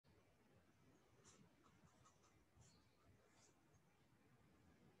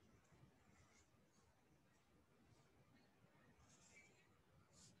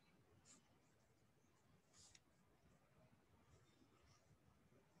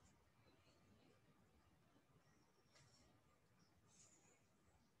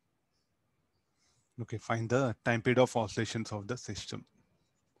Okay, find the time period of oscillations of the system.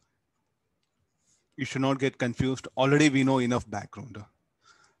 You should not get confused. Already we know enough background.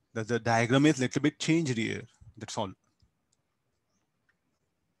 That the diagram is a little bit changed here. That's all.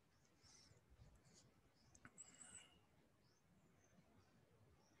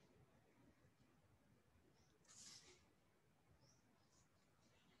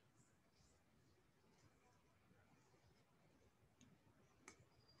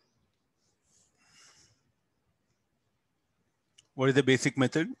 What is the basic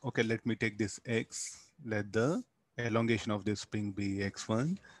method? Okay, let me take this x. Let the elongation of this spring be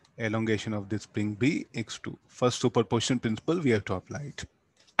x1. Elongation of this spring be x2. First superposition principle we have to apply it.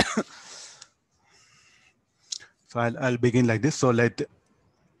 So I'll begin like this. So let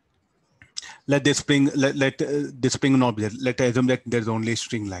this spring this spring not be there. Let assume that there's only a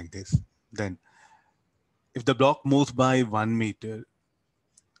string like this. Then if the block moves by 1 meter,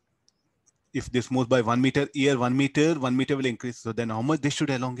 if this moves by 1 meter, here 1 meter will increase. So then how much this should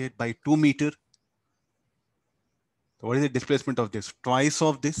elongate? By 2 meter. So what is the displacement of this? Twice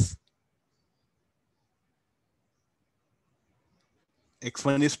of this.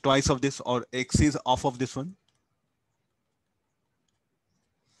 X1 is twice of this, or X is half of this one.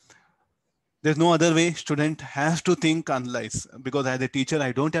 There's no other way. Student has to think analyze, because as a teacher,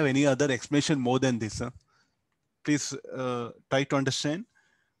 I don't have any other explanation more than this. Please try to understand.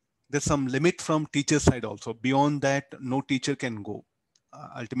 There's some limit from teacher side also. Beyond that, no teacher can go.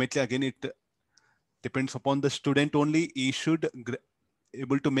 Ultimately, again, it depends upon the student only. He should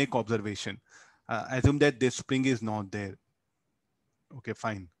able to make observation. Assume that this spring is not there. Okay,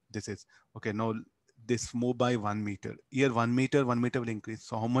 fine. This is okay. Now this move by 1 meter. Here 1 meter will increase.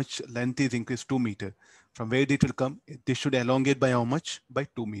 So how much length is increased? 2 meter. From where it will come? This should elongate by how much? By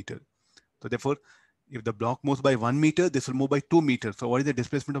 2 meter. So therefore, if the block moves by 1 meter, this will move by 2 meters. So what is the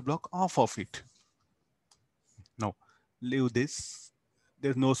displacement of block? Half of it. Now leave this.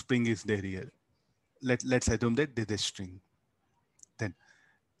 There's no spring is there here. Let's assume that this is string. Then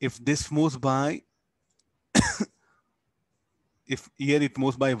if this moves by if here it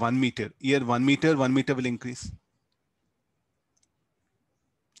moves by 1 meter, here 1 meter will increase.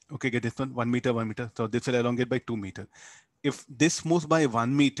 Okay, get this one, 1 meter, 1 meter. So this will elongate by 2 meter. If this moves by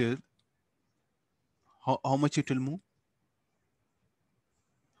 1 meter, how much it will move?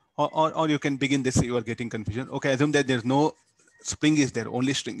 Or you can begin this, you are getting confusion. Okay, assume that there's no spring is there,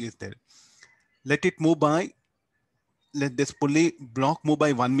 only string is there. Let it move by, let this pulley block move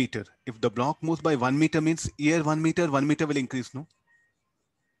by 1 meter. If the block moves by 1 meter means here 1 meter will increase, no?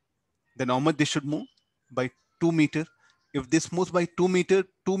 Then how much this should move? By 2 meter. If this moves by 2 meter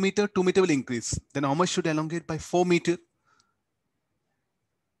will increase. Then how much should elongate? By 4 meter.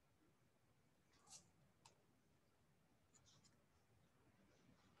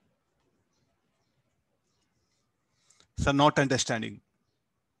 So not understanding.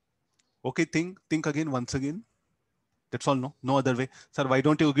 Okay, think again, once again. That's all, no other way. Sir, why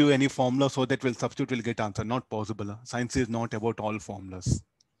don't you give any formula so that we'll substitute, we'll get answer? Not possible. Science is not about all formulas.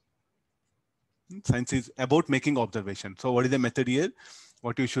 Science is about making observation. So what is the method here?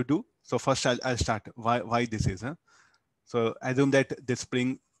 What you should do? So first I'll start why this is. So assume that this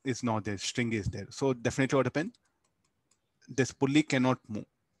spring is not there, string is there. So definitely what happened? This pulley cannot move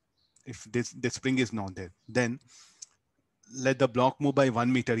if this spring is not there. Then let the block move by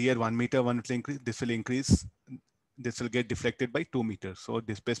 1 meter. Here 1 meter, will increase. This will increase. This will get deflected by 2 meters. So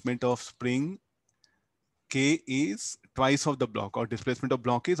displacement of spring K is twice of the block, or displacement of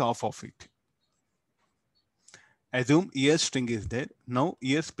block is half of it. Assume here string is there. Now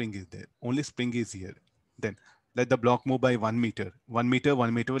here spring is there. Only spring is here. Then let the block move by 1 meter. 1 meter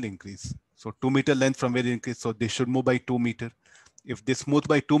will increase. So 2 meter length from where it increase. So this should move by 2 meter. If this moves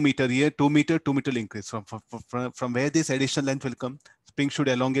by 2 meter here, 2 meter will increase. From where this additional length will come, spring should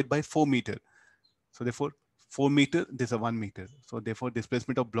elongate by 4 meter. So therefore 4 meter, this is a 1 meter. So therefore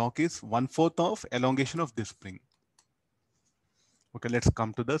displacement of block is 1/4 of elongation of this spring. Okay, let's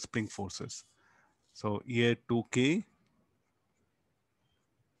come to the spring forces. So here 2K.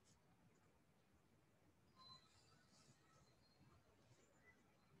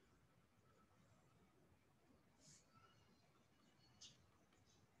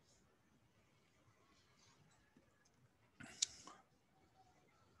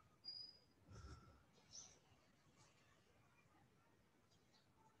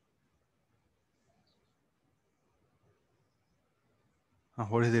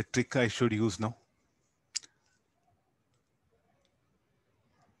 What is the trick I should use now?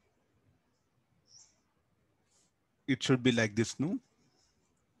 It should be like this, no?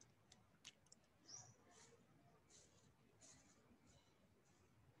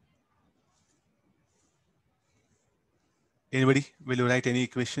 Anybody, will you write any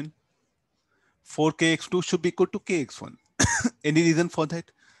equation? 4kx2 should be equal to kx1. Any reason for that?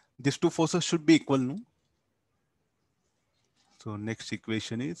 These two forces should be equal, no? So next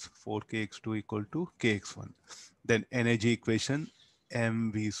equation is 4kx2 equal to kx1. Then energy equation,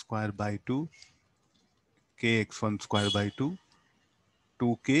 mv square by 2 kx1 square by 2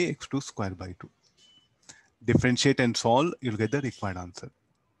 2kx2 square by 2. Differentiate and solve, you'll get the required answer.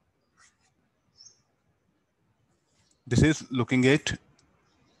 This is looking at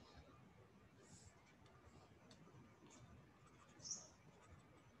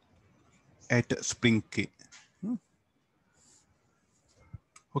spring K.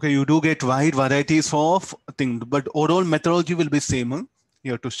 Okay, you do get wide varieties of things, but overall methodology will be same. Huh?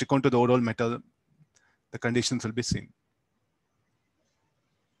 You have to stick on to the overall method. The conditions will be same.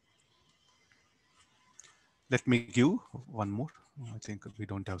 Let me give one more. I think we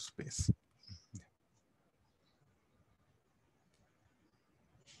don't have space.